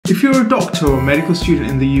If you're a doctor or medical student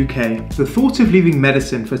in the UK, the thought of leaving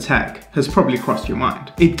medicine for tech has probably crossed your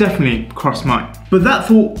mind. It definitely crossed mine. But that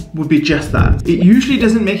thought would be just that. It usually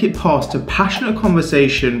doesn't make it past a passionate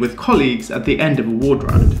conversation with colleagues at the end of a ward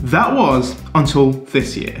round. That was until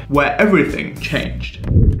this year, where everything changed.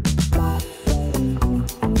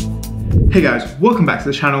 Hey guys, welcome back to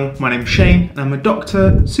the channel. My name's Shane and I'm a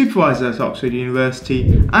doctor, supervisor at Oxford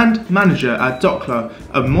University and manager at Docla,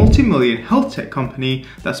 a multi-million health tech company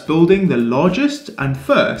that's building the largest and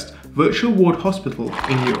first virtual ward hospital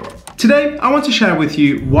in Europe. Today, I want to share with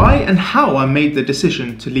you why and how I made the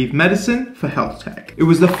decision to leave medicine for health tech. It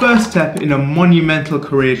was the first step in a monumental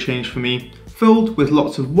career change for me, filled with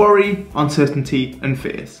lots of worry, uncertainty and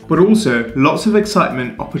fears, but also lots of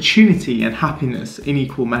excitement, opportunity and happiness in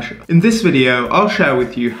equal measure. In this video, I'll share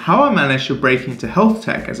with you how I managed to break into health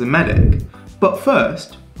tech as a medic. But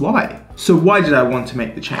first, why? So why did I want to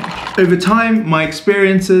make the change? Over time, my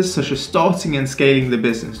experiences such as starting and scaling the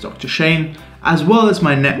business Dr. Shane, as well as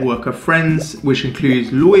my network of friends, which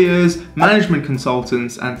includes lawyers, management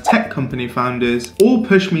consultants and tech company founders, all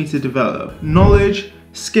pushed me to develop knowledge,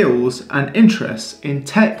 skills and interests in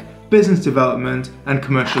tech, business development and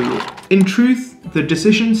commercial law. In truth, the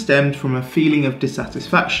decision stemmed from a feeling of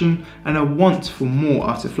dissatisfaction and a want for more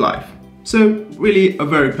out of life. So really a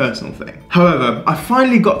very personal thing. However, I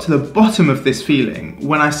finally got to the bottom of this feeling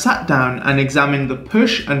when I sat down and examined the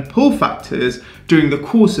push and pull factors during the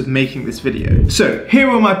course of making this video. So here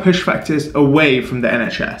are my push factors away from the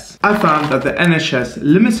NHS. I found that the NHS,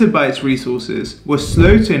 limited by its resources, was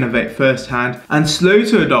slow to innovate firsthand and slow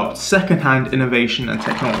to adopt second-hand innovation and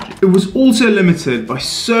technology. It was also limited by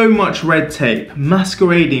so much red tape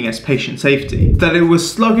masquerading as patient safety that it was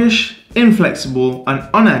sluggish, inflexible and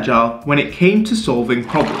unagile when it came to solving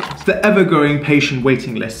problems. The ever-growing patient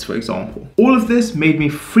waiting lists, for example. All of this made me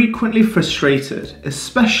frequently frustrated,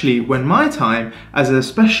 especially when my time as a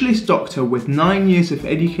specialist doctor with 9 years of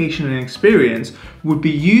education and experience would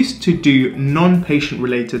be used to do non-patient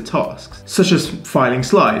related tasks, such as filing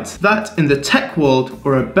slides, that in the tech world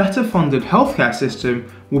or a better funded healthcare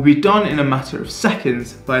system will be done in a matter of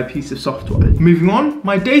seconds by a piece of software. Moving on,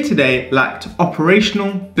 my day-to-day lacked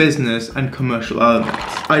operational, business and commercial elements.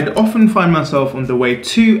 I'd often find myself on the way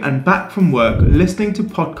to and back from work listening to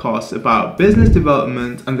podcasts about business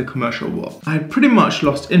development and the commercial world. I had pretty much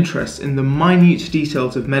lost interest in the minute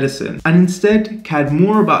details of medicine and instead cared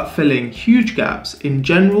more about filling huge gaps in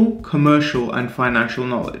general, commercial and financial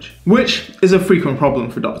knowledge, which is a frequent problem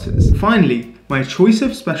for doctors. Finally, my choice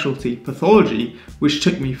of specialty, pathology, which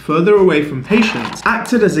took me further away from patients,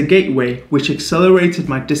 acted as a gateway which accelerated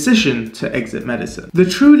my decision to exit medicine. The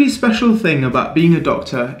truly special thing about being a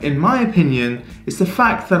doctor, in my opinion, is the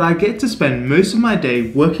fact that I get to spend most of my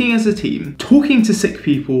day working as a team, talking to sick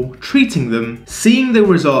people, treating them, seeing the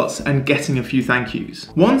results and getting a few thank yous.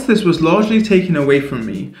 Once this was largely taken away from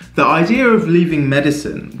me, the idea of leaving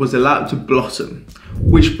medicine was allowed to blossom,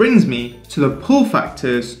 which brings me to the pull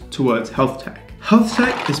factors towards health tech. Health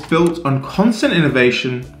tech is built on constant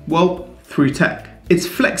innovation, well, through tech. It's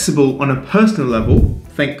flexible on a personal level,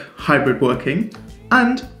 think hybrid working,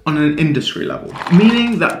 and on an industry level,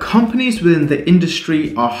 meaning that companies within the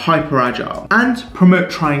industry are hyper agile and promote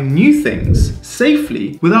trying new things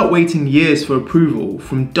safely without waiting years for approval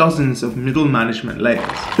from dozens of middle management layers.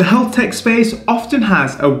 The health tech space often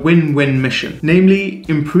has a win-win mission, namely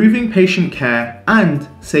improving patient care and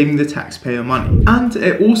saving the taxpayer money. And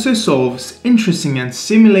it also solves interesting and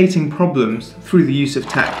stimulating problems through the use of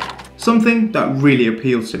tech. Something that really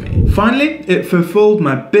appeals to me. Finally, it fulfilled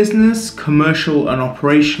my business, commercial and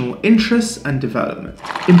operational interests and development.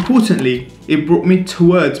 Importantly, it brought me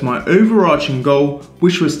towards my overarching goal,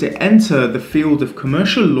 which was to enter the field of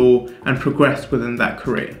commercial law and progress within that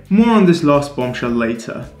career. More on this last bombshell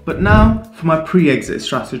later, but now for my pre-exit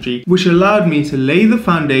strategy, which allowed me to lay the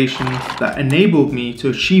foundations that enabled me to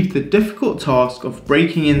achieve the difficult task of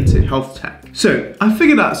breaking into health tech. So I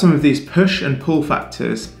figured out some of these push and pull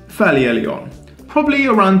factors fairly early on, probably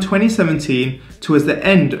around 2017 towards the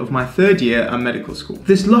end of my third year at medical school.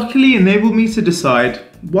 This luckily enabled me to decide,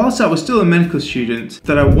 whilst I was still a medical student,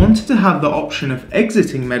 that I wanted to have the option of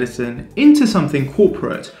exiting medicine into something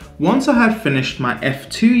corporate once I had finished my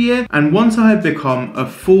F2 year and once I had become a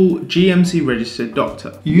full GMC registered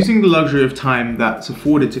doctor. Using the luxury of time that's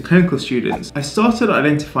afforded to clinical students, I started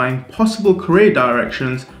identifying possible career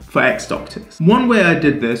directions for ex-doctors. One way I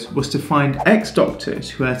did this was to find ex-doctors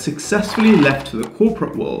who had successfully left for the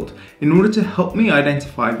corporate world in order to help me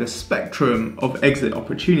identify the spectrum of exit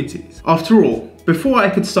opportunities. After all, before I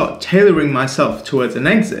could start tailoring myself towards an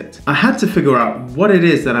exit, I had to figure out what it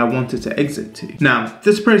is that I wanted to exit to. Now,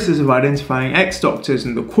 this process of identifying ex-doctors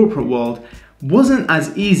in the corporate world wasn't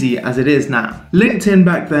as easy as it is now. LinkedIn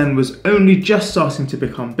back then was only just starting to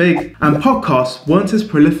become big, and podcasts weren't as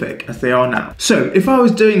prolific as they are now. So if I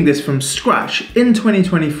was doing this from scratch in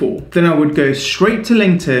 2024, then I would go straight to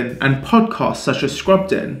LinkedIn and podcasts such as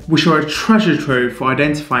Scrubbed In, which are a treasure trove for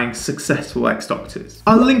identifying successful ex-doctors.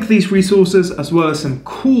 I'll link these resources as well as some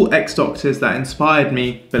cool ex-doctors that inspired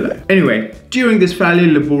me below. Anyway, during this fairly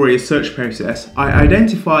laborious search process, I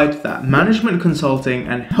identified that management consulting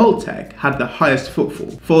and health tech had the highest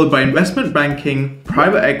footfall, followed by investment banking,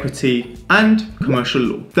 private equity, and commercial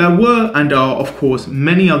law. There were and are of course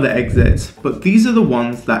many other exits, but these are the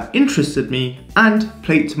ones that interested me and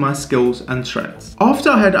played to my skills and strengths. After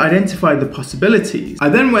I had identified the possibilities, I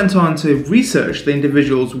then went on to research the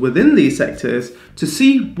individuals within these sectors to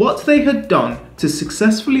see what they had done to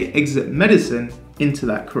successfully exit medicine into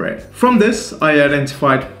that career. From this, I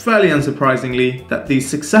identified, fairly unsurprisingly, that these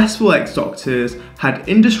successful ex-doctors had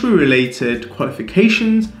industry-related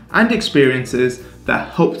qualifications and experiences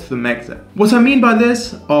that helped them exit. What I mean by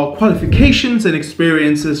this are qualifications and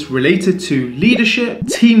experiences related to leadership,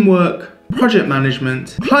 teamwork, project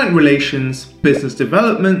management, client relations, business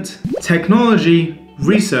development, technology,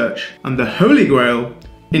 research, and the holy grail,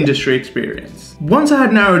 industry experience. Once I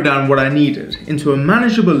had narrowed down what I needed into a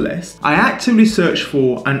manageable list, I actively searched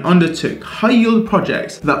for and undertook high-yield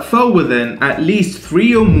projects that fell within at least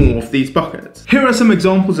 3 or more of these buckets. Here are some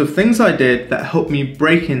examples of things I did that helped me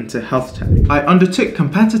break into health tech. I undertook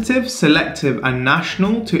competitive, selective, and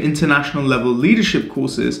national to international level leadership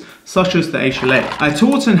courses such as the HLA. I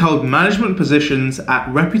taught and held management positions at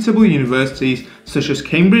reputable universities such as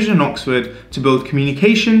Cambridge and Oxford to build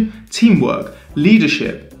communication, teamwork,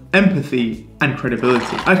 leadership, empathy, and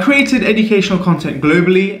credibility. I created educational content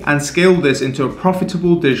globally and scaled this into a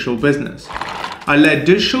profitable digital business. I led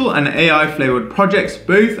digital and AI flavored projects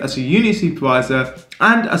both as a uni supervisor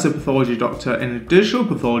and as a pathology doctor in a digital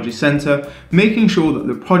pathology center, making sure that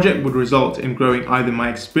the project would result in growing either my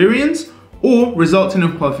experience or result in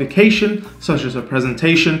a qualification such as a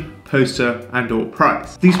presentation, poster, and/or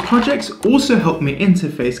prize. These projects also help me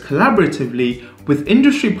interface collaboratively with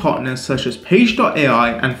industry partners such as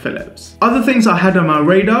Page.ai and Philips. Other things I had on my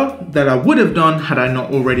radar that I would have done had I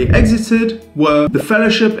not already exited were the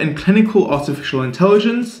Fellowship in Clinical Artificial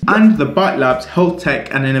Intelligence and the Byte Labs Health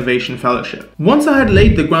Tech and Innovation Fellowship. Once I had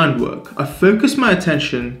laid the groundwork, I focused my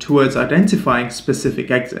attention towards identifying specific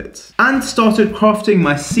exits and started crafting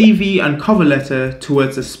my CV and cover letter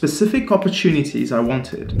towards the specific opportunities I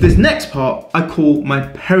wanted. This next part I call my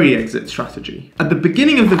Peri-exit strategy. At the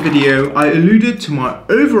beginning of the video, I alluded to my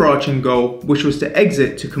overarching goal, which was to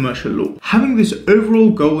exit to commercial law. Having this overall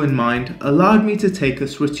goal in mind allowed me to take a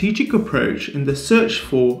strategic approach in the search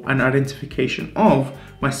for and identification of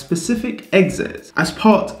my specific exit as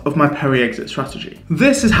part of my Peri-exit strategy.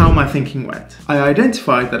 This is how my thinking went. I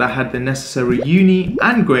identified that I had the necessary uni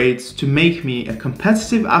and grades to make me a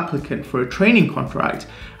competitive applicant for a training contract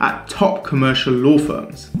at top commercial law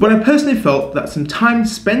firms. But I personally felt that some time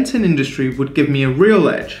spent in industry would give me a real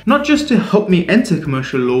edge, not just to help me enter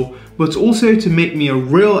commercial law, but also to make me a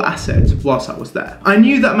real asset whilst I was there. I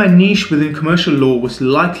knew that my niche within commercial law was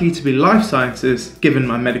likely to be life sciences given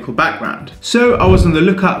my medical background. So I was on the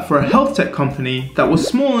lookout for a health tech company that was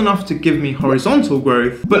small enough to give me horizontal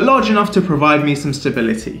growth, but large enough to provide me some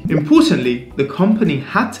stability. Importantly, the company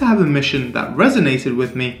had to have a mission that resonated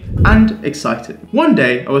with me and excited. One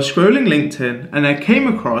day I was scrolling LinkedIn and I came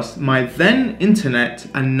across my then internet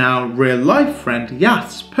and now real life friend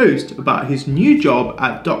Yath's post about his new job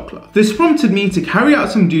at Dockler. This prompted me to carry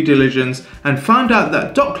out some due diligence and found out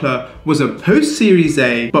that Dockler was a post-Series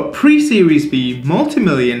A but pre-Series B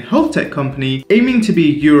multi-million health tech company aiming to be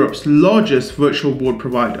Europe's largest virtual ward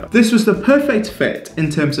provider. This was the perfect fit in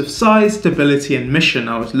terms of size, stability, and mission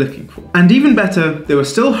I was looking for. And even better, they were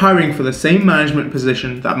still hiring for the same management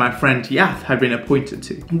position that my friend Yath had been appointed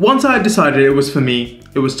to. Once I had decided it was for me,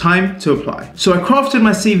 it was time to apply. So I crafted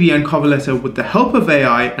my CV and cover letter with the help of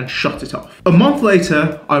AI and shot it off. A month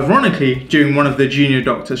later, ironically, during one of the junior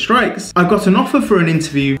doctor strikes, I got an offer for an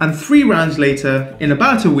interview, and 3 rounds later, in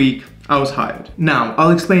about a week, I was hired. Now,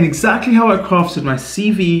 I'll explain exactly how I crafted my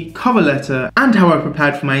CV, cover letter, and how I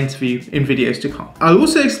prepared for my interview in videos to come. I'll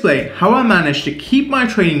also explain how I managed to keep my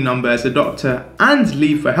training number as a doctor and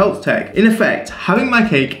leave for health tech, in effect, having my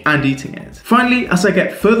cake and eating it. Finally, as I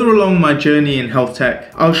get further along my journey in health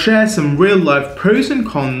tech, I'll share some real-life pros and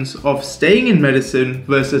cons of staying in medicine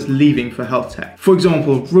versus leaving for health tech. For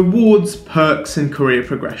example, rewards, perks, and career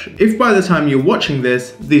progression. If by the time you're watching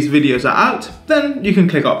this, these videos are out, then you can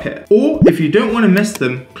click up here. Or if you don't want to miss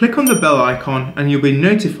them, click on the bell icon and you'll be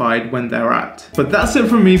notified when they're out. But that's it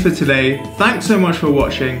from me for today. Thanks so much for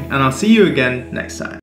watching, and I'll see you again next time.